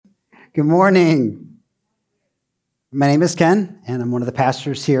Good morning. My name is Ken, and I'm one of the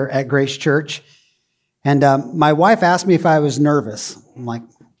pastors here at Grace Church. And my wife asked me if I was nervous. I'm like,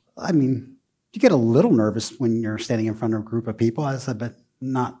 you get a little nervous when you're standing in front of a group of people. I said, but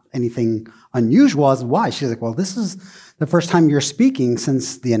not anything unusual. I said, why? She's like, well, this is the first time you're speaking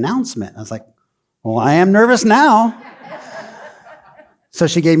since the announcement. I was like, well, I am nervous now. So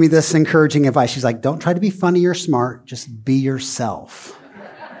she gave me this encouraging advice. She's like, don't try to be funny or smart, just be yourself.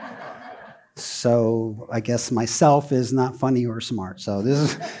 So I guess myself is not funny or smart. So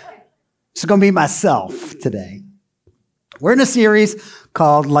this is going to be myself today. We're in a series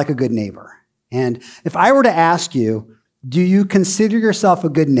called Like a Good Neighbor. And if I were to ask you, do you consider yourself a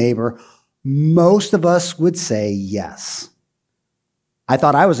good neighbor? Most of us would say yes. I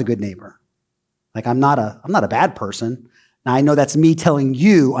thought I was a good neighbor. Like I'm not a bad person. Now I know that's me telling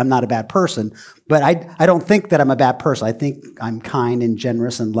you I'm not a bad person, but I don't think that I'm a bad person. I think I'm kind and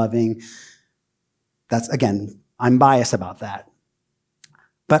generous and loving. I'm biased about that.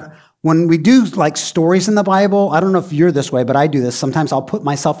 But when we do like stories in the Bible, I don't know if you're this way, but I do this. Sometimes I'll put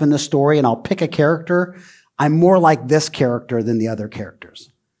myself in the story and I'll pick a character. I'm more like this character than the other characters.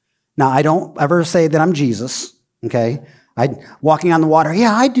 Now, I don't ever say that I'm Jesus, okay? Walking on the water,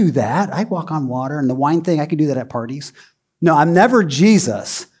 yeah, I do that. I walk on water, and the wine thing, I could do that at parties. No, I'm never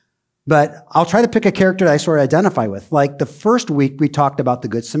Jesus, but I'll try to pick a character that I sort of identify with. Like the first week, we talked about the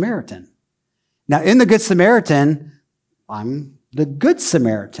Good Samaritan. Now, in the Good Samaritan, I'm the Good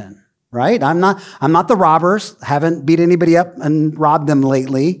Samaritan, right? I'm not the robbers, haven't beat anybody up and robbed them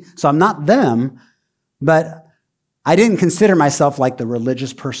lately, so I'm not them. But I didn't consider myself like the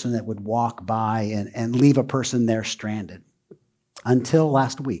religious person that would walk by and leave a person there stranded until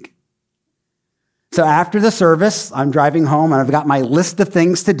last week. So after the service, I'm driving home and I've got my list of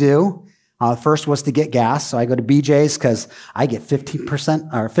things to do. First was to get gas. So I go to BJ's because I get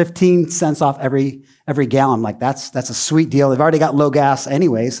 15% or 15 cents off every gallon. I'm like, that's a sweet deal. They've already got low gas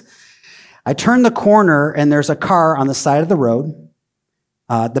anyways. I turn the corner and there's a car on the side of the road.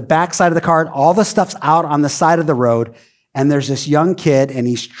 The back side of the car, all the stuff's out on the side of the road, and there's this young kid, and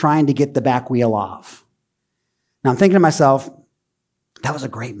he's trying to get the back wheel off. Now, I'm thinking to myself, that was a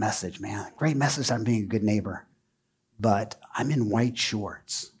great message, man. Great message on being a good neighbor. But I'm in white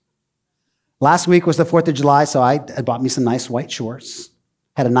shorts. Last week was the 4th of July, so I bought me some nice white shorts,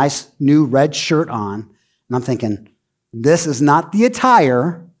 had a nice new red shirt on, and I'm thinking, this is not the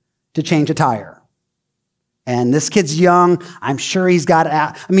attire to change a tire. And this kid's young. I'm sure he's got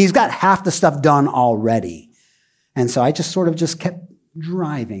half the stuff done already. And so I just kept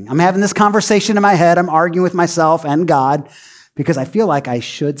driving. I'm having this conversation in my head. I'm arguing with myself and God because I feel like I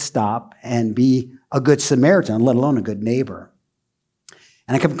should stop and be a good Samaritan, let alone a good neighbor.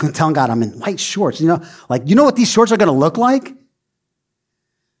 And I kept telling God, I'm in white shorts. You know what these shorts are going to look like?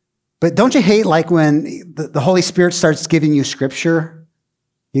 But don't you hate like when the Holy Spirit starts giving you scripture?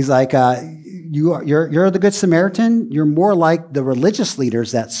 He's like, you're the Good Samaritan. You're more like the religious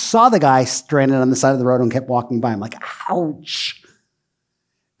leaders that saw the guy stranded on the side of the road and kept walking by. I'm like, ouch.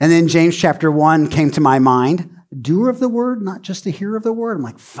 And then James chapter 1 came to my mind, doer of the word, not just a hearer of the word. I'm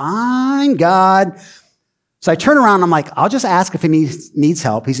like, fine, God. So I turn around, I'm like, I'll just ask if he needs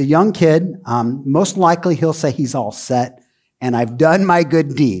help. He's a young kid. Most likely he'll say he's all set and I've done my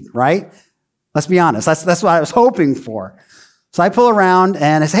good deed, right? Let's be honest. That's what I was hoping for. So I pull around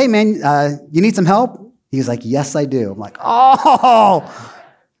and I say, hey, man, you need some help? He's like, yes, I do. I'm like, oh,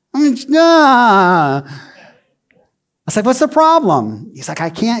 nah. I was like, what's the problem? He's like, I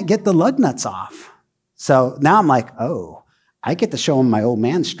can't get the lug nuts off. So now I'm like, oh, I get to show him my old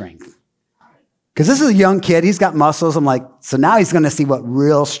man strength. Because this is a young kid. He's got muscles. I'm like, so now he's going to see what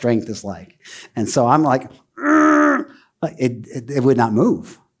real strength is like. And so I'm like, it would not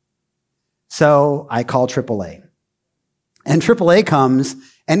move. So I call AAA. And AAA comes,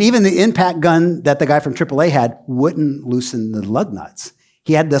 and even the impact gun that the guy from AAA had wouldn't loosen the lug nuts.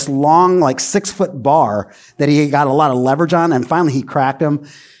 He had this long, 6-foot bar that he got a lot of leverage on, and finally he cracked him,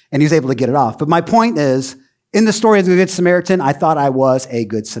 and he was able to get it off. But my point is, in the story of the Good Samaritan, I thought I was a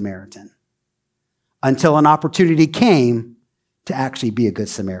good Samaritan until an opportunity came to actually be a good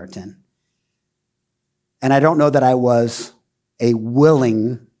Samaritan. And I don't know that I was a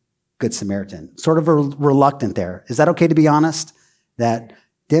willing Good Samaritan, sort of reluctant there. Is that okay to be honest? My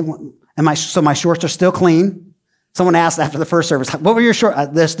shorts are still clean. Someone asked after the first service, what were your shorts?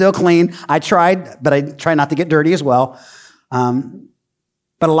 They're still clean. I tried, but I try not to get dirty as well.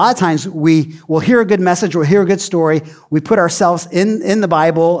 But a lot of times we will hear a good message or hear a good story. We put ourselves in the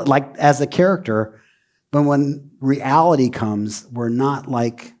Bible like as a character, but when reality comes, we're not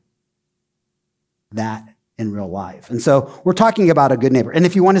like that in real life. And so we're talking about a good neighbor. And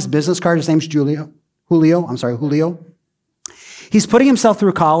if you want his business card, his name's Julio. He's putting himself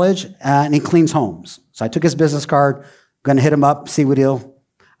through college and he cleans homes. So I took his business card, going to hit him up, see what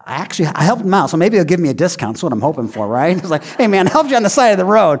I helped him out, so maybe he'll give me a discount. That's what I'm hoping for, right? It's like, hey man, I helped you on the side of the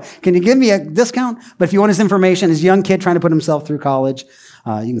road. Can you give me a discount? But if you want his information, his young kid trying to put himself through college,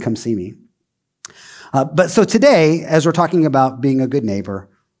 you can come see me. But so today, as we're talking about being a good neighbor,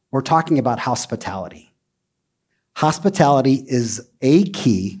 we're talking about hospitality. Hospitality is a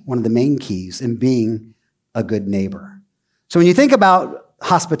key, one of the main keys in being a good neighbor. So when you think about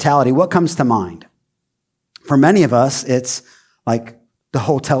hospitality, what comes to mind? For many of us, it's like the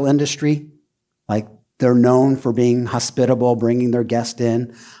hotel industry, like they're known for being hospitable, bringing their guest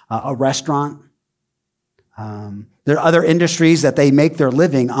in. A restaurant. There are other industries that they make their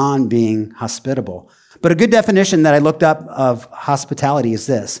living on being hospitable. But a good definition that I looked up of hospitality is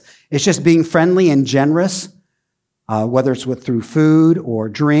this. It's just being friendly and generous, whether it's through food or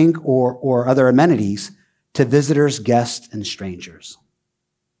drink or other amenities, to visitors, guests, and strangers.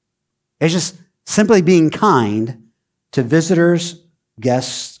 It's just simply being kind to visitors,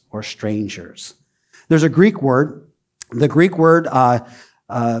 guests, or strangers. There's a Greek word. The Greek word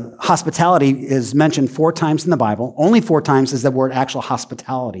hospitality is mentioned 4 times in the Bible. Only 4 times is the word actual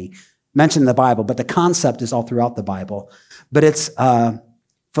hospitality mentioned in the Bible, but the concept is all throughout the Bible. But it's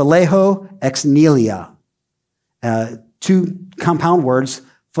phileo ex nihilo. 2 compound words.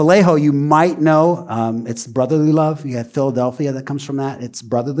 Phileo, you might know, it's brotherly love. You have Philadelphia that comes from that. It's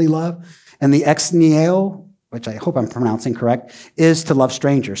brotherly love. And the ex nihilo, which I hope I'm pronouncing correct, is to love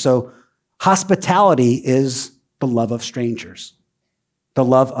strangers. So hospitality is the love of strangers, the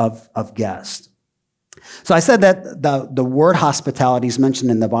love of guests. So I said that the word hospitality is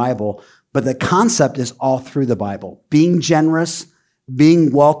mentioned in the Bible, but the concept is all through the Bible. Being generous,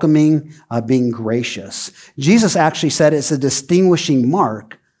 being welcoming, being gracious. Jesus actually said it's a distinguishing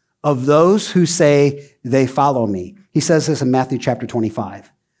mark of those who say they follow me. He says this in Matthew chapter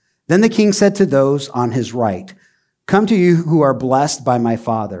 25. Then the king said to those on his right, "Come to you who are blessed by my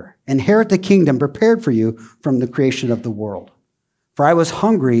Father. Inherit the kingdom prepared for you from the creation of the world. For I was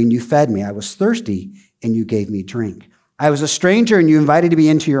hungry and you fed me. I was thirsty and you gave me drink. I was a stranger and you invited me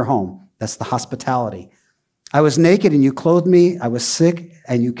into your home." That's the hospitality. "I was naked and you clothed me. I was sick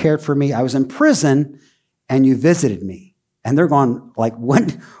and you cared for me. I was in prison and you visited me." And they're going like,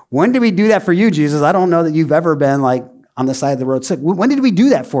 when did we do that for you, Jesus? I don't know that you've ever been like on the side of the road sick. When did we do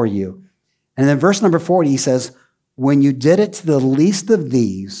that for you? And then verse number 40, he says, "When you did it to the least of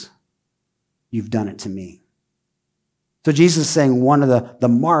these, you've done it to me." So Jesus is saying one of the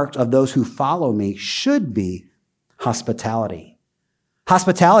marks of those who follow me should be hospitality.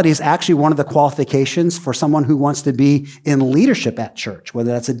 Hospitality is actually one of the qualifications for someone who wants to be in leadership at church,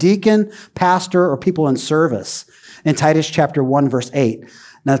 whether that's a deacon, pastor, or people in service. In Titus chapter 1, verse 8.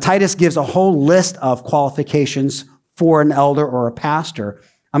 Now, Titus gives a whole list of qualifications for an elder or a pastor.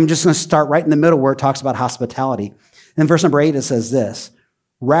 I'm just going to start right in the middle where it talks about hospitality. In verse number 8, it says this,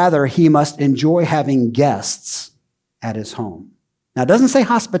 "Rather, he must enjoy having guests at his home." Now, it doesn't say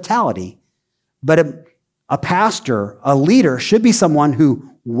hospitality, but a pastor, a leader, should be someone who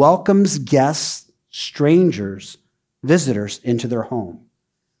welcomes guests, strangers, visitors into their home.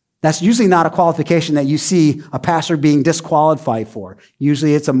 That's usually not a qualification that you see a pastor being disqualified for.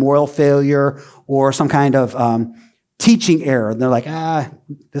 Usually it's a moral failure or some kind of teaching error. And they're like,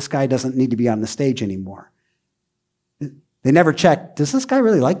 this guy doesn't need to be on the stage anymore. They never check, does this guy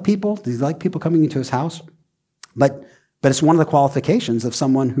really like people? Does he like people coming into his house? But it's one of the qualifications of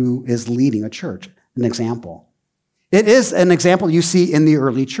someone who is leading a church, an example. It is an example you see in the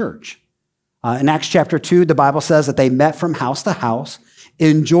early church. In Acts chapter 2, the Bible says that they met from house to house,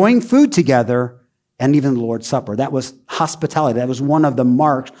 enjoying food together, and even the Lord's Supper. That was hospitality. That was one of the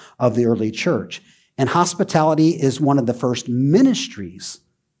marks of the early church. And hospitality is one of the first ministries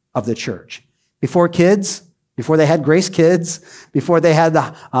of the church. Before they had Grace Kids, before they had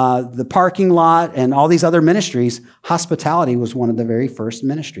the parking lot and all these other ministries, hospitality was one of the very first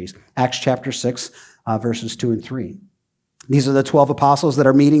ministries. Acts chapter 6, verses 2 and 3. These are the 12 apostles that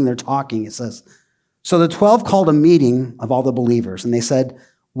are meeting. They're talking. It says, "So the 12 called a meeting of all the believers, and they said,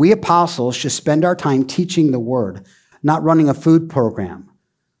 'We apostles should spend our time teaching the word, not running a food program.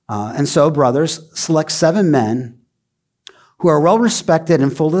 And so, brothers, select 7 men who are well respected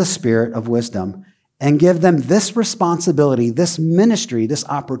and full of the spirit of wisdom, and give them this responsibility, this ministry, this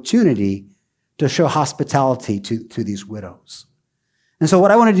opportunity to show hospitality to these widows.'" And so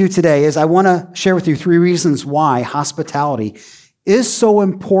what I want to do today is I want to share with you 3 reasons why hospitality is so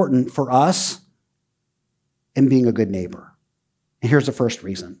important for us in being a good neighbor. And here's the first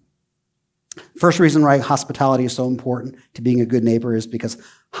reason. First reason why hospitality is so important to being a good neighbor is because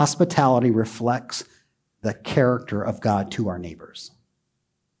hospitality reflects the character of God to our neighbors.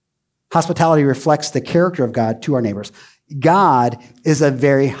 Hospitality reflects the character of God to our neighbors. God is a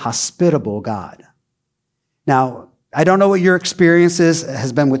very hospitable God. Now, I don't know what your experience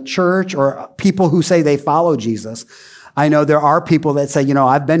has been with church or people who say they follow Jesus. I know there are people that say,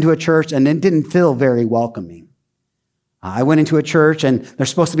 I've been to a church and it didn't feel very welcoming. I went into a church and they're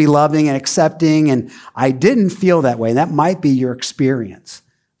supposed to be loving and accepting, and I didn't feel that way. And that might be your experience.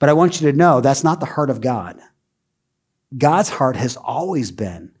 But I want you to know that's not the heart of God. God's heart has always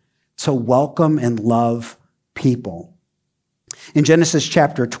been to welcome and love people. In Genesis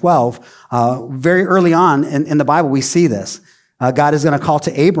chapter 12, very early on in the Bible, we see this. God is going to call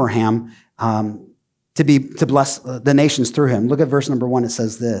to Abraham to bless the nations through him. Look at verse number 1. It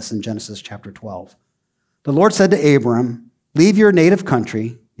says this in Genesis chapter 12. The Lord said to Abram, leave your native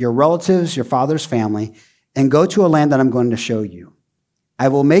country, your relatives, your father's family, and go to a land that I'm going to show you. I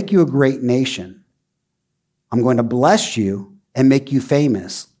will make you a great nation. I'm going to bless you and make you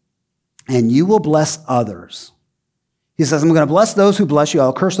famous, and you will bless others. He says, I'm going to bless those who bless you.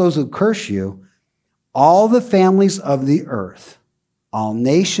 I'll curse those who curse you. All the families of the earth, all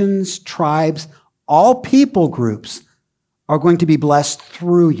nations, tribes, all people groups are going to be blessed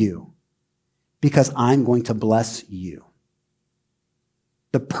through you, because I'm going to bless you.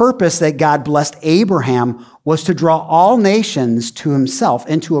 The purpose that God blessed Abraham was to draw all nations to himself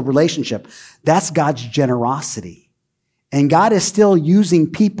into a relationship. That's God's generosity. And God is still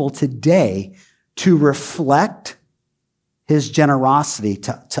using people today to reflect his generosity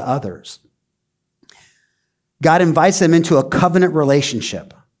to others. God invites them into a covenant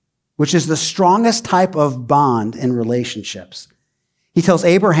relationship, which is the strongest type of bond in relationships. He tells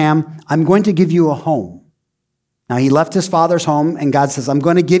Abraham, I'm going to give you a home. Now, he left his father's home, and God says, I'm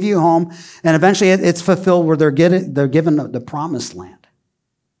going to give you a home. And eventually it's fulfilled where they're given the promised land.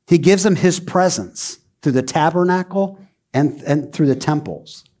 He gives them his presence through the tabernacle and through the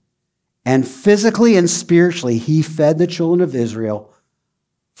temples. And physically and spiritually, he fed the children of Israel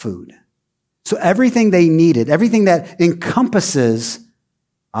food. So everything they needed, everything that encompasses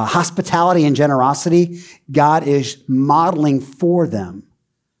hospitality and generosity, God is modeling for them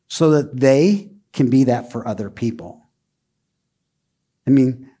so that they can be that for other people. I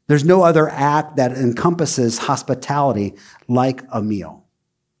mean, there's no other act that encompasses hospitality like a meal,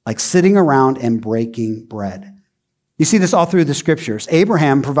 like sitting around and breaking bread. You see this all through the scriptures.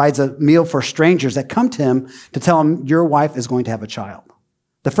 Abraham provides a meal for strangers that come to him to tell him, your wife is going to have a child.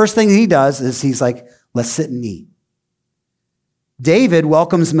 The first thing he does is he's like, let's sit and eat. David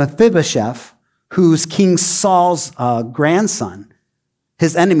welcomes Mephibosheth, who's King Saul's grandson,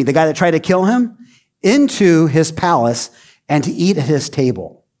 his enemy, the guy that tried to kill him, into his palace and to eat at his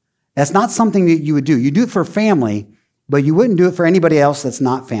table. That's not something that you would do. You do it for family, but you wouldn't do it for anybody else that's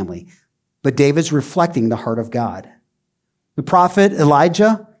not family. But David's reflecting the heart of God. The prophet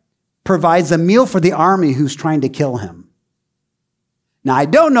Elijah provides a meal for the army who's trying to kill him. Now, I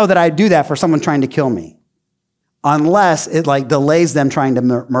don't know that I'd do that for someone trying to kill me, unless it delays them trying to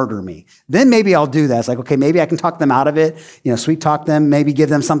murder me. Then maybe I'll do that. It's like, okay, maybe I can talk them out of it, sweet talk them, maybe give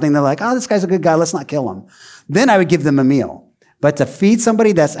them something they're like, oh, this guy's a good guy, let's not kill him. Then I would give them a meal. But to feed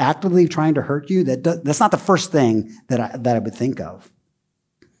somebody that's actively trying to hurt you, that's not the first thing that I would think of.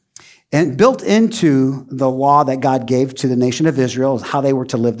 And built into the law that God gave to the nation of Israel, is how they were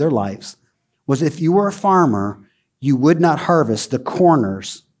to live their lives, was if you were a farmer, you would not harvest the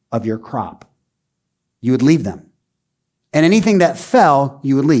corners of your crop. You would leave them. And anything that fell,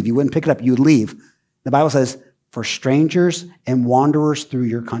 you would leave. You wouldn't pick it up, you would leave. The Bible says, for strangers and wanderers through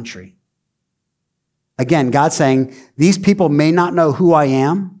your country. Again, God's saying, these people may not know who I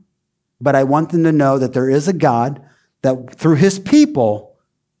am, but I want them to know that there is a God that through his people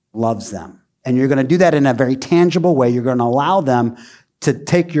loves them. And you're going to do that in a very tangible way. You're going to allow them to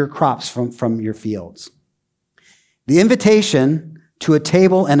take your crops from your fields. The invitation to a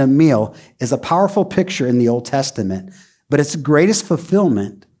table and a meal is a powerful picture in the Old Testament, but its greatest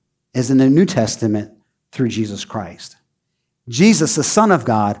fulfillment is in the New Testament through Jesus Christ. Jesus, the Son of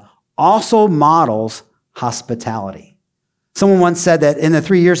God, also models hospitality. Someone once said that in the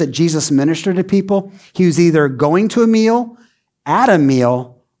 3 years that Jesus ministered to people, he was either going to a meal, at a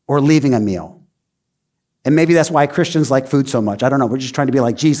meal, or leaving a meal. And maybe that's why Christians like food so much. I don't know. We're just trying to be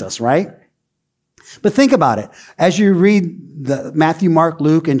like Jesus, right? But think about it. As you read the Matthew, Mark,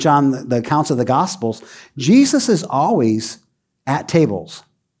 Luke, and John, the accounts of the Gospels, Jesus is always at tables.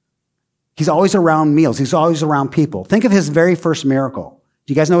 He's always around meals. He's always around people. Think of his very first miracle.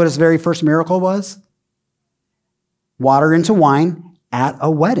 Do you guys know what his very first miracle was? Water into wine at a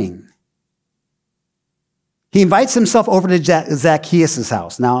wedding. He invites himself over to Zacchaeus'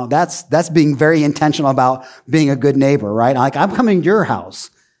 house. Now, that's being very intentional about being a good neighbor, right? Like, I'm coming to your house.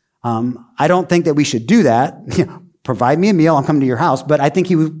 I don't think that we should do that. Provide me a meal, I'm coming to your house. But I think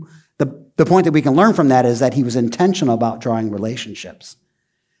the point that we can learn from that is that he was intentional about drawing relationships.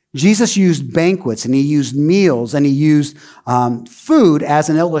 Jesus used banquets, and he used meals, and he used food as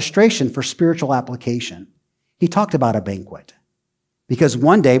an illustration for spiritual application. He talked about a banquet. Because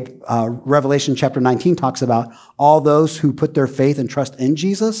one day, Revelation chapter 19 talks about all those who put their faith and trust in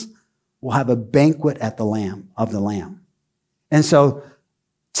Jesus will have a banquet at the Lamb. And so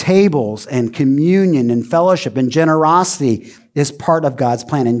tables and communion and fellowship and generosity is part of God's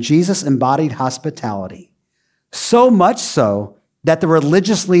plan. And Jesus embodied hospitality. So much so that the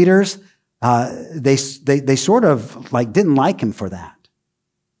religious leaders, they sort of like didn't like him for that.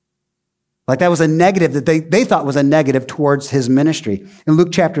 Like that was a negative that they thought was a negative towards his ministry. In Luke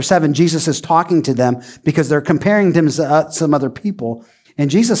chapter 7, Jesus is talking to them because they're comparing him to some other people. And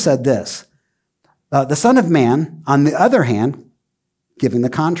Jesus said this, the Son of Man, on the other hand, giving the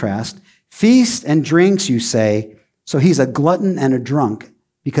contrast, feasts and drinks, you say, so he's a glutton and a drunk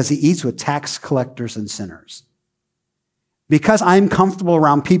because he eats with tax collectors and sinners. Because I'm comfortable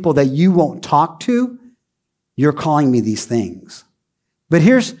around people that you won't talk to, you're calling me these things. But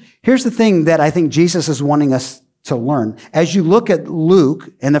here's the thing that I think Jesus is wanting us to learn. As you look at Luke,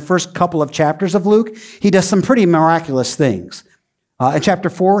 in the first couple of chapters of Luke, he does some pretty miraculous things. In chapter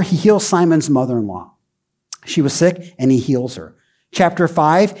 4, he heals Simon's mother-in-law. She was sick, and he heals her. Chapter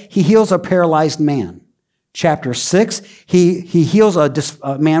 5, he heals a paralyzed man. Chapter 6, he heals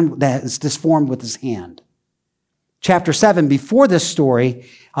a man that is disformed with his hand. Chapter 7, before this story,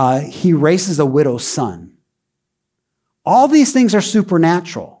 he raises a widow's son. All these things are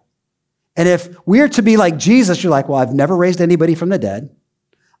supernatural. And if we're to be like Jesus, you're like, well, I've never raised anybody from the dead.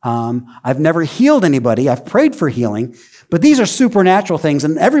 I've never healed anybody. I've prayed for healing. But these are supernatural things,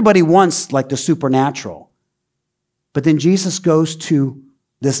 and everybody wants like the supernatural. But then Jesus goes to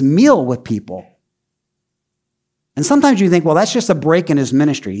this meal with people. And sometimes you think, well, that's just a break in his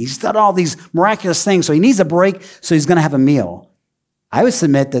ministry. He's done all these miraculous things, so he needs a break, so he's going to have a meal. I would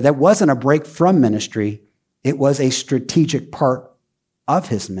submit that wasn't a break from ministry. It was a strategic part of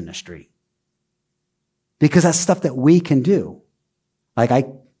his ministry. Because that's stuff that we can do. Like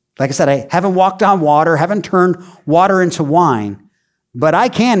I said, I haven't walked on water, haven't turned water into wine, but I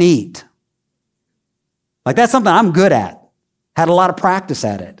can eat. Like that's something I'm good at. Had a lot of practice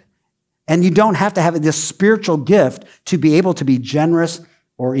at it. And you don't have to have this spiritual gift to be able to be generous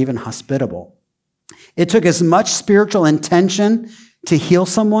or even hospitable. It took as much spiritual intention to heal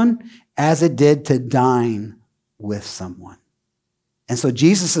someone as it did to dine with someone. And so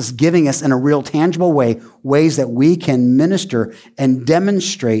Jesus is giving us in a real tangible way, ways that we can minister and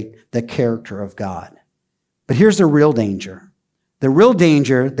demonstrate the character of God. But here's the real danger. The real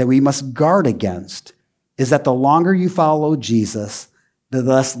danger that we must guard against is that the longer you follow Jesus, the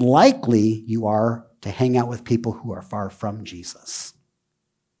less likely you are to hang out with people who are far from Jesus.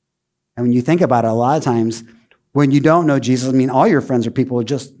 And when you think about it, a lot of times when you don't know Jesus, I mean, all your friends are people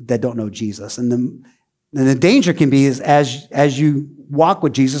that don't know Jesus. And the danger can be is as you walk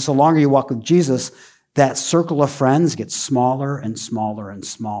with Jesus, the longer you walk with Jesus, that circle of friends gets smaller and smaller and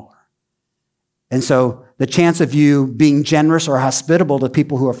smaller. And so the chance of you being generous or hospitable to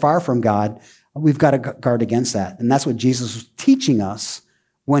people who are far from God, we've got to guard against that. And that's what Jesus was teaching us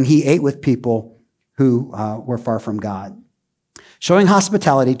when he ate with people who were far from God. Showing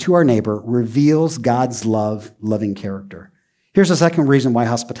hospitality to our neighbor reveals God's loving character. Here's the second reason why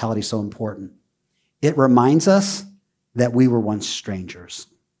hospitality is so important. It reminds us that we were once strangers.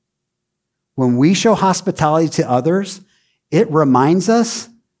 When we show hospitality to others, it reminds us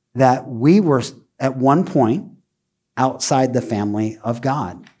that we were at one point outside the family of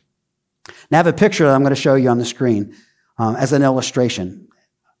God. Now I have a picture that I'm going to show you on the screen as an illustration.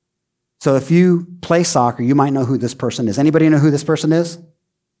 So if you play soccer, you might know who this person is. Anybody know who this person is?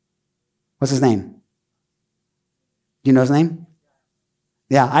 What's his name? Do you know his name?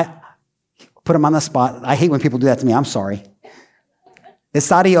 Yeah, I put him on the spot. I hate when people do that to me. I'm sorry. It's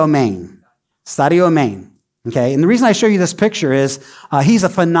Sadio Mane. Sadio Mane. Okay, and the reason I show you this picture is he's a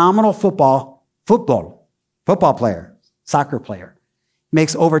phenomenal football player, soccer player.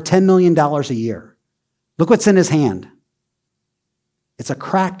 Makes over $10 million a year. Look what's in his hand. It's a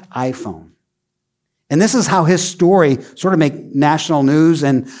cracked iPhone. And this is how his story sort of made national news,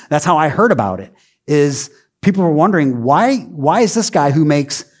 and that's how I heard about it, is people were wondering, why is this guy who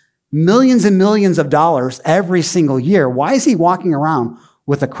makes millions and millions of dollars every single year, why is he walking around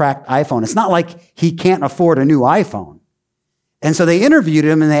with a cracked iPhone? It's not like he can't afford a new iPhone. And so they interviewed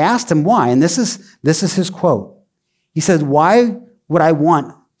him and they asked him why. And this is his quote. He said, "Why would I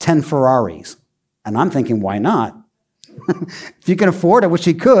want 10 Ferraris?" And I'm thinking, why not? If you can afford it, which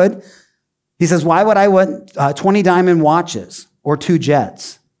he could. He says, "Why would I want 20 diamond watches or 2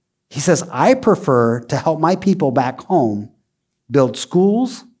 jets?" He says, "I prefer to help my people back home build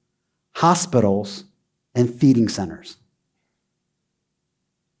schools, hospitals, and feeding centers."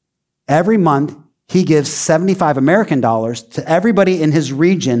 Every month, he gives 75 American dollars to everybody in his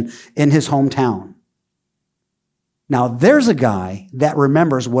region, in his hometown. Now, there's a guy that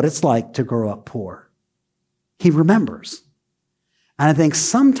remembers what it's like to grow up poor. He remembers. And I think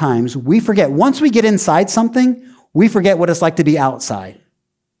sometimes we forget. Once we get inside something, we forget what it's like to be outside.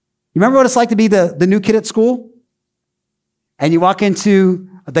 You remember what it's like to be the new kid at school? And you walk into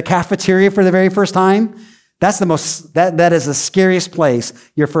the cafeteria for the very first time? That is the scariest place,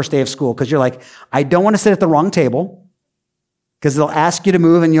 your first day of school, because you're like, I don't want to sit at the wrong table, because they'll ask you to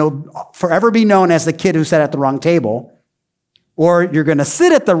move and you'll forever be known as the kid who sat at the wrong table. Or you're going to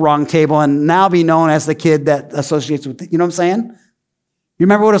sit at the wrong table and now be known as the kid that associates with, you know what I'm saying? You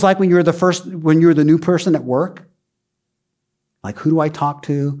remember what it was like when you were the new person at work? Like, who do I talk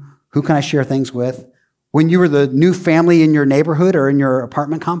to? Who can I share things with? When you were the new family in your neighborhood or in your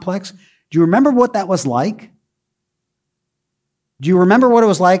apartment complex, do you remember what that was like? Do you remember what it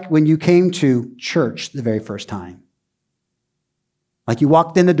was like when you came to church the very first time? Like you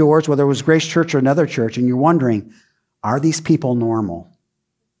walked in the doors, whether it was Grace Church or another church, and you're wondering, are these people normal?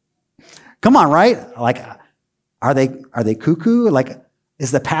 Come on, right? Like, are they cuckoo? Like,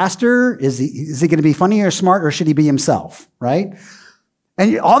 is the pastor, is he going to be funny or smart, or should he be himself, right?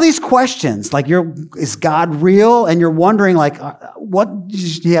 And all these questions, like, is God real? And you're wondering, like,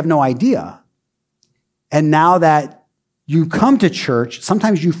 you have no idea. And now that you come to church,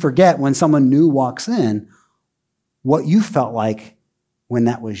 sometimes you forget when someone new walks in what you felt like when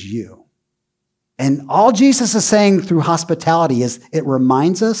that was you. And all Jesus is saying through hospitality is it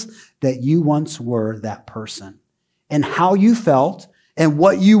reminds us that you once were that person. And how you felt and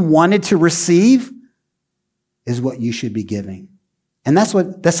what you wanted to receive is what you should be giving. And that's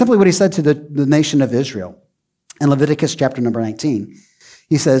simply what he said to the nation of Israel in Leviticus chapter number 19.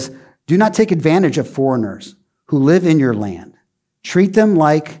 He says, "Do not take advantage of foreigners who live in your land. Treat them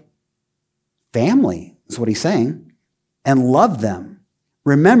like family," is what he's saying, "and love them.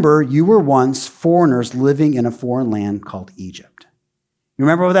 Remember, you were once foreigners living in a foreign land called Egypt." You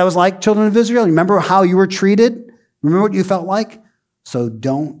remember what that was like, children of Israel? You remember how you were treated? Remember what you felt like? So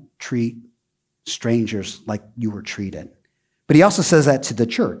don't treat strangers like you were treated. But he also says that to the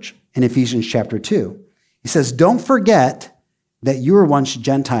church in Ephesians chapter 2. He says, "Don't forget that you were once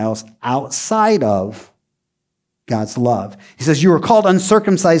Gentiles outside of God's love." He says, "You were called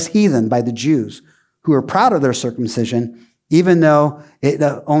uncircumcised heathen by the Jews who were proud of their circumcision, even though it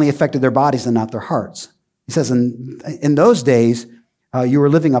only affected their bodies and not their hearts." He says, in those days, you were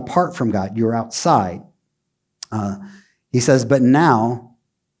living apart from God. You were outside. He says, "But now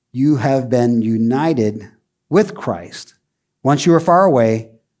you have been united with Christ. Once you were far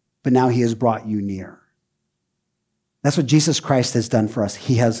away, but now he has brought you near." That's what Jesus Christ has done for us.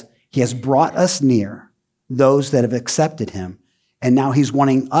 He has brought us near, those that have accepted him. And now he's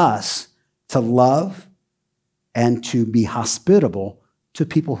wanting us to love and to be hospitable to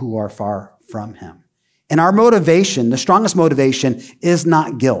people who are far from him. And our motivation, the strongest motivation, is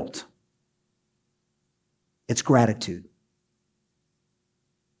not guilt. It's gratitude.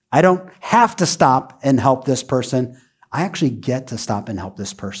 I don't have to stop and help this person. I actually get to stop and help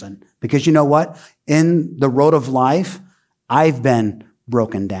this person. Because you know what? In the road of life, I've been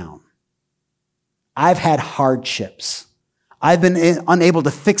broken down. I've had hardships. I've been unable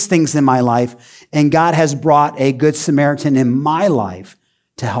to fix things in my life, and God has brought a good Samaritan in my life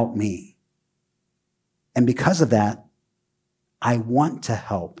to help me. And because of that, I want to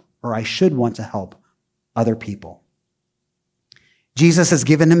help, or I should want to help other people. Jesus has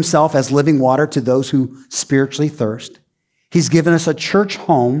given himself as living water to those who spiritually thirst. He's given us a church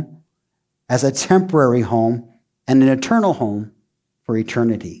home as a temporary home and an eternal home for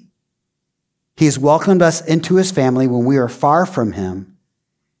eternity. He has welcomed us into his family when we are far from him,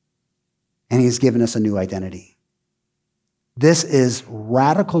 and he's given us a new identity. This is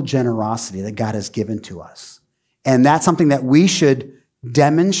radical generosity that God has given to us. And that's something that we should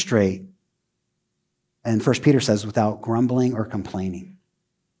demonstrate. And 1 Peter says, without grumbling or complaining.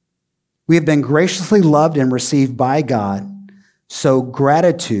 We have been graciously loved and received by God, so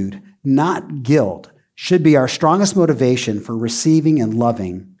gratitude, not guilt, should be our strongest motivation for receiving and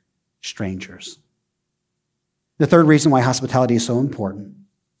loving strangers. The third reason why hospitality is so important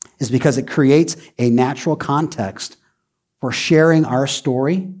is because it creates a natural context for sharing our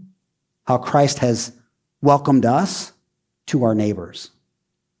story, how Christ has welcomed us to our neighbors.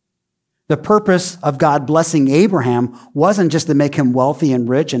 The purpose of God blessing Abraham wasn't just to make him wealthy and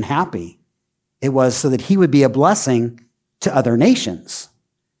rich and happy. It was so that he would be a blessing to other nations.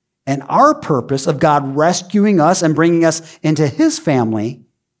 And our purpose of God rescuing us and bringing us into his family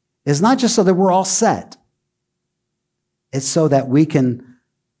is not just so that we're all set. It's so that we can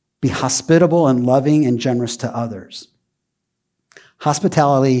be hospitable and loving and generous to others.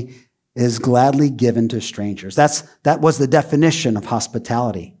 Hospitality is gladly given to strangers. That was the definition of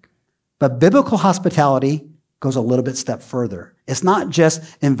hospitality. But biblical hospitality goes a little bit step further. It's not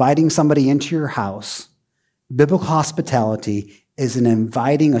just inviting somebody into your house. Biblical hospitality is in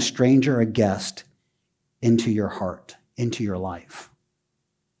inviting a stranger, a guest, into your heart, into your life.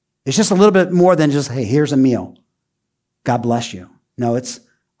 It's just a little bit more than just, hey, here's a meal. God bless you. No,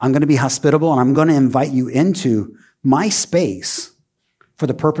 I'm going to be hospitable and I'm going to invite you into my space for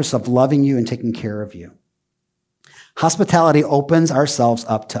the purpose of loving you and taking care of you. Hospitality opens ourselves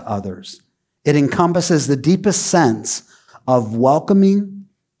up to others. It encompasses the deepest sense of welcoming,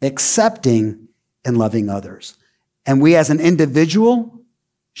 accepting, and loving others. And we as an individual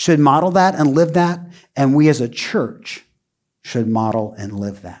should model that and live that, and we as a church should model and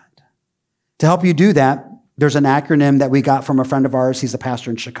live that. To help you do that, there's an acronym that we got from a friend of ours. He's a pastor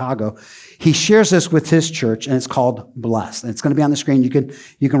in Chicago. He shares this with his church, and it's called BLESS. And it's going to be on the screen.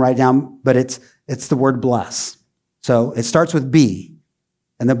 You can write it down, but it's the word bless. So it starts with B,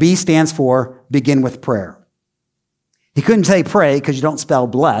 and the B stands for begin with prayer. He couldn't say pray because you don't spell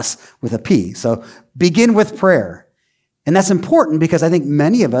bless with a P. So begin with prayer. And that's important because I think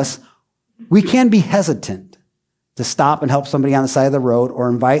many of us, we can be hesitant to stop and help somebody on the side of the road or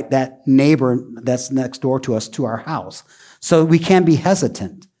invite that neighbor that's next door to us to our house. So we can be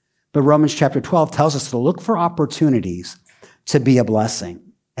hesitant. But Romans chapter 12 tells us to look for opportunities to be a blessing.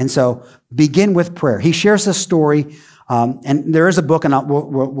 And so begin with prayer. He shares this story, and there is a book, and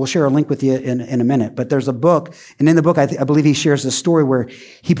we'll share a link with you in a minute, but there's a book, and in the book, I believe he shares this story where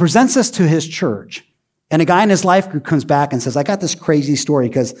he presents this to his church, and a guy in his life group comes back and says, I got this crazy story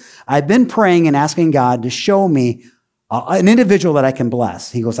because I've been praying and asking God to show me an individual that I can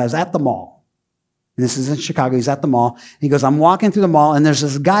bless. He goes, I was at the mall, and this is in Chicago. He's at the mall. And he goes, I'm walking through the mall, and there's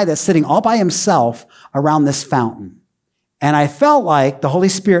this guy that's sitting all by himself around this fountain. And I felt like the Holy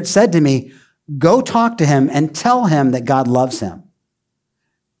Spirit said to me, go talk to him and tell him that God loves him.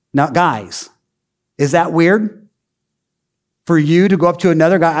 Now, guys, is that weird for you to go up to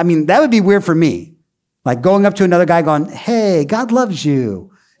another guy? I mean, that would be weird for me. Like going up to another guy going, hey, God loves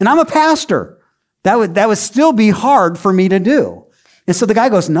you. And I'm a pastor. That would still be hard for me to do. And so the guy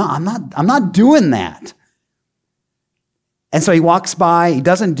goes, no, I'm not doing that. And so he walks by, he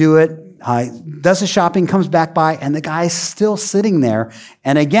doesn't do it. Does his shopping, comes back by, and the guy's still sitting there.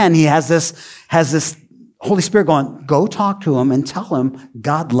 And again, he has this Holy Spirit going, go talk to him and tell him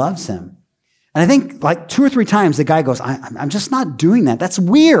God loves him. And I think like 2 or 3 times the guy goes, I'm just not doing that. That's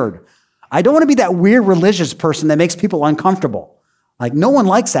weird. I don't want to be that weird religious person that makes people uncomfortable. Like no one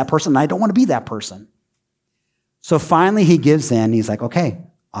likes that person, and I don't want to be that person. So finally he gives in. He's like, okay,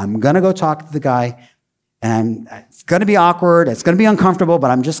 I'm going to go talk to the guy. And it's going to be awkward. It's going to be uncomfortable,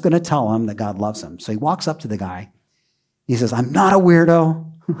 but I'm just going to tell him that God loves him. So he walks up to the guy. He says, I'm not a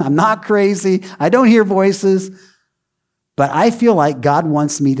weirdo. I'm not crazy. I don't hear voices. But I feel like God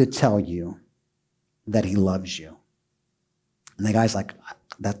wants me to tell you that he loves you. And the guy's like,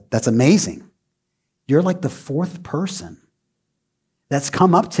 that's amazing. You're like the 4th person that's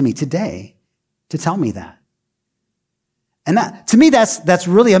come up to me today to tell me that. And that, to me, that's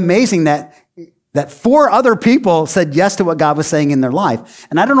really amazing that 4 other people said yes to what God was saying in their life.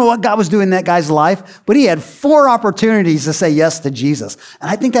 And I don't know what God was doing in that guy's life, but he had 4 opportunities to say yes to Jesus.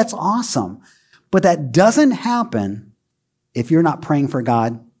 And I think that's awesome. But that doesn't happen if you're not praying for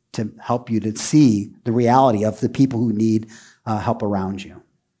God to help you to see the reality of the people who need help around you.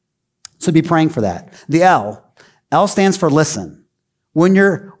 So be praying for that. The L stands for listen. When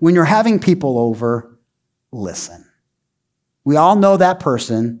you're having people over, listen. We all know that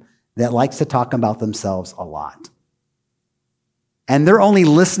person that likes to talk about themselves a lot. And they're only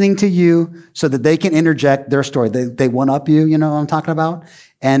listening to you so that they can interject their story. They one-up you, you know what I'm talking about?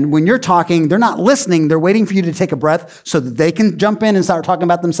 And when you're talking, they're not listening. They're waiting for you to take a breath so that they can jump in and start talking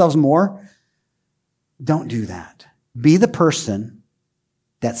about themselves more. Don't do that. Be the person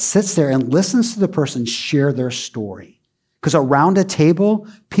that sits there and listens to the person share their story. Because around a table,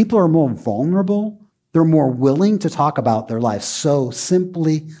 people are more vulnerable. They're more willing to talk about their life. So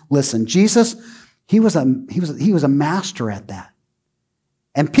simply listen. Jesus, he was a master at that.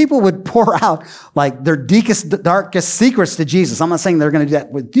 And people would pour out like their deepest, darkest secrets to Jesus. I'm not saying they're going to do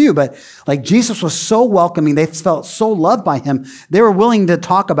that with you, but like Jesus was so welcoming. They felt so loved by him. They were willing to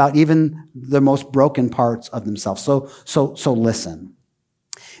talk about even the most broken parts of themselves. So listen.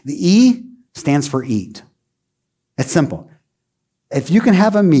 The E stands for eat. It's simple. If you can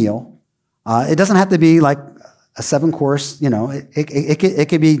have a meal, it doesn't have to be like a 7-course, it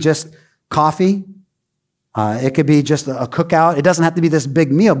could be just coffee. It could be just a cookout. It doesn't have to be this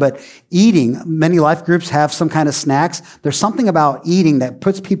big meal, but eating, many life groups have some kind of snacks. There's something about eating that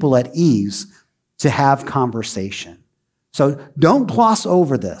puts people at ease to have conversation. So don't gloss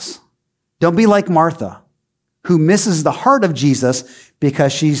over this. Don't be like Martha, who misses the heart of Jesus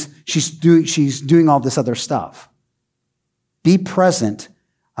because she's doing all this other stuff. Be present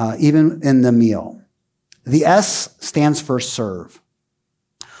even in the meal. The S stands for serve.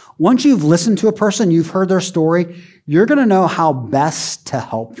 Once you've listened to a person, you've heard their story, you're going to know how best to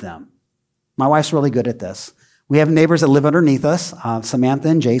help them. My wife's really good at this. We have neighbors that live underneath us, Samantha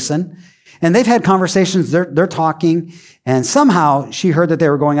and Jason, and they've had conversations. They're talking, and somehow she heard that they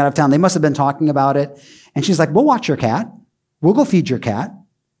were going out of town. They must have been talking about it, and she's like, "We'll watch your cat. We'll go feed your cat."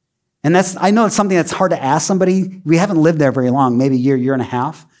 And I know it's something that's hard to ask somebody. We haven't lived there very long, maybe a year and a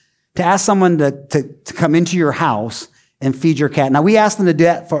half, to ask someone to come into your house and feed your cat. Now, we asked them to do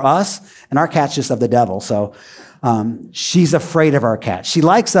that for us, and our cat's just of the devil. So she's afraid of our cat. She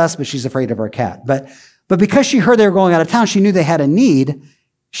likes us, but she's afraid of our cat. But because she heard they were going out of town, she knew they had a need.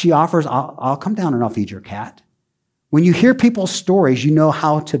 She offers, I'll come down and I'll feed your cat. When you hear people's stories, you know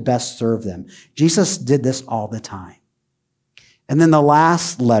how to best serve them. Jesus did this all the time. And then the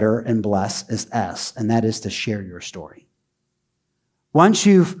last letter in bless is S, and that is to share your story. Once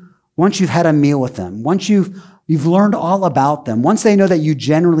you've had a meal with them, once you've learned all about them, once they know that you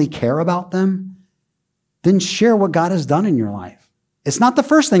genuinely care about them, then share what God has done in your life. It's not the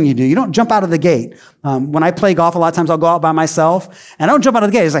first thing you do. You don't jump out of the gate. When I play golf, a lot of times I'll go out by myself, and I don't jump out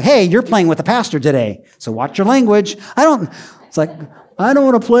of the gate. It's like, "Hey, you're playing with the pastor today, so watch your language." I don't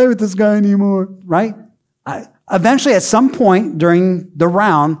want to play with this guy anymore, right? Eventually, at some point during the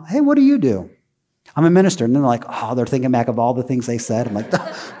round, "Hey, what do you do?" "I'm a minister." And they're like, they're thinking back of all the things they said. I'm like,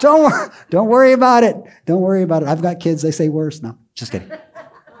 don't worry about it. Don't worry about it. I've got kids. They say worse. No, just kidding.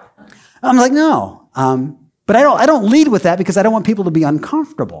 I'm like, no. But I don't lead with that because I don't want people to be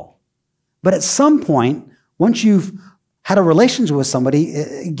uncomfortable. But at some point, once you've had a relationship with somebody,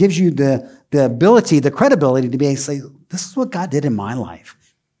 it gives you the ability, the credibility to be able to say, "This is what God did in my life."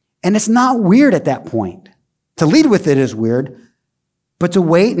 And it's not weird at that point. To lead with it is weird, but to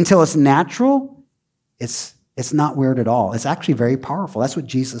wait until it's natural, it's not weird at all. It's actually very powerful. That's what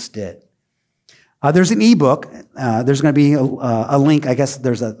Jesus did. There's an ebook. There's going to be a link. I guess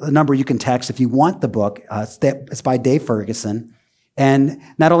there's a number you can text if you want the book. It's by Dave Ferguson. And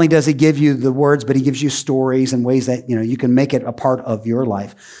not only does he give you the words, but he gives you stories and ways that you can make it a part of your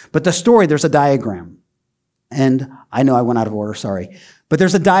life. But the story, there's a diagram. And I know I went out of order, sorry. But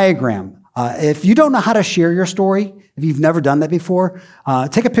there's a diagram. If you don't know how to share your story, if you've never done that before,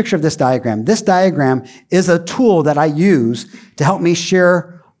 take a picture of this diagram. This diagram is a tool that I use to help me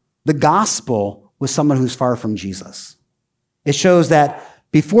share the gospel with someone who's far from Jesus. It shows that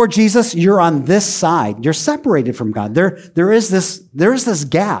before Jesus, you're on this side. You're separated from God. There is this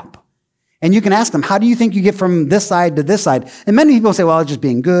gap. And you can ask them, how do you think you get from this side to this side? And many people say, well, just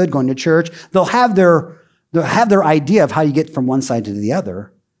being good, going to church. They'll have their idea of how you get from one side to the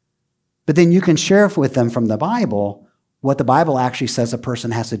other. But then you can share with them from the Bible what the Bible actually says a person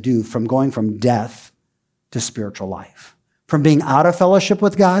has to do from going from death to spiritual life, from being out of fellowship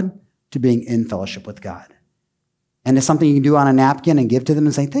with God to being in fellowship with God. And it's something you can do on a napkin and give to them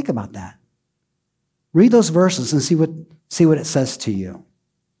and say, think about that. Read those verses and see what it says to you.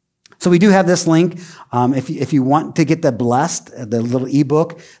 So we do have this link. If you want to get the little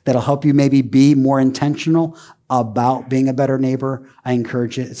ebook that'll help you maybe be more intentional about being a better neighbor, I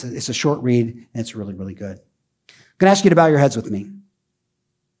encourage it. It's a short read, and it's really, really good. I'm going to ask you to bow your heads with me.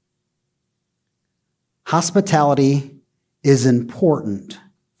 Hospitality is important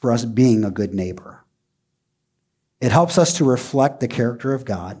for us being a good neighbor. It helps us to reflect the character of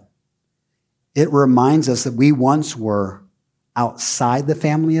God. It reminds us that we once were outside the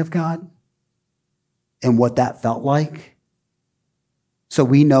family of God and what that felt like. So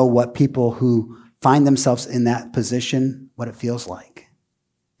we know what people who find themselves in that position, what it feels like.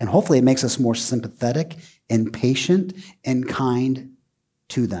 And hopefully it makes us more sympathetic and patient and kind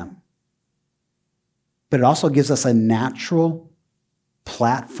to them. But it also gives us a natural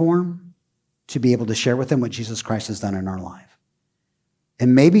platform to be able to share with them what Jesus Christ has done in our life.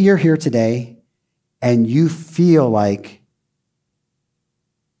 And maybe you're here today and you feel like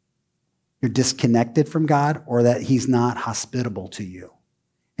you're disconnected from God or that he's not hospitable to you.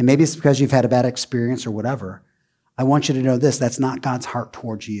 And maybe it's because you've had a bad experience or whatever. I want you to know this, that's not God's heart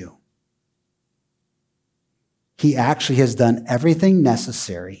towards you. He actually has done everything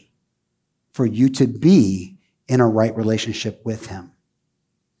necessary for you to be in a right relationship with him.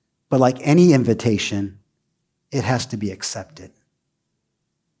 But like any invitation, it has to be accepted.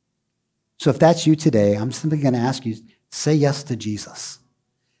 So if that's you today, I'm simply going to ask you, say yes to Jesus.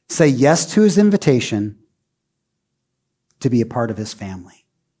 Say yes to his invitation to be a part of his family.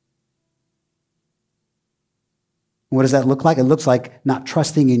 What does that look like? It looks like not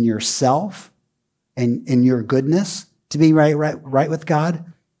trusting in yourself and in your goodness to be right with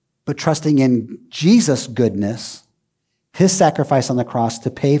God, but trusting in Jesus' goodness, his sacrifice on the cross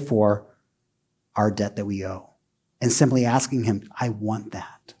to pay for our debt that we owe, and simply asking him, I want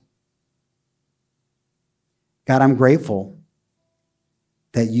that. God, I'm grateful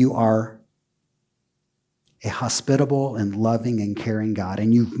that you are a hospitable and loving and caring God,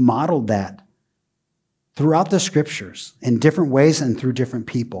 and you've modeled that throughout the scriptures in different ways and through different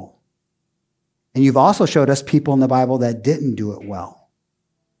people. And you've also showed us people in the Bible that didn't do it well.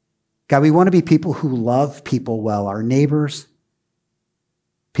 God, we want to be people who love people well, our neighbors,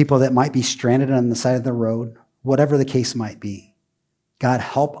 people that might be stranded on the side of the road, whatever the case might be. God,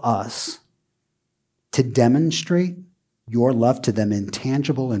 help us to demonstrate your love to them in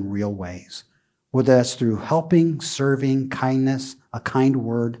tangible and real ways, whether that's through helping, serving, kindness, a kind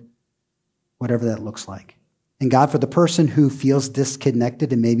word, whatever that looks like. And God, for the person who feels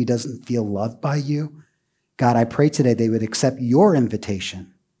disconnected and maybe doesn't feel loved by you, God, I pray today they would accept your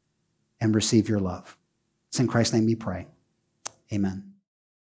invitation and receive your love. It's in Christ's name we pray. Amen.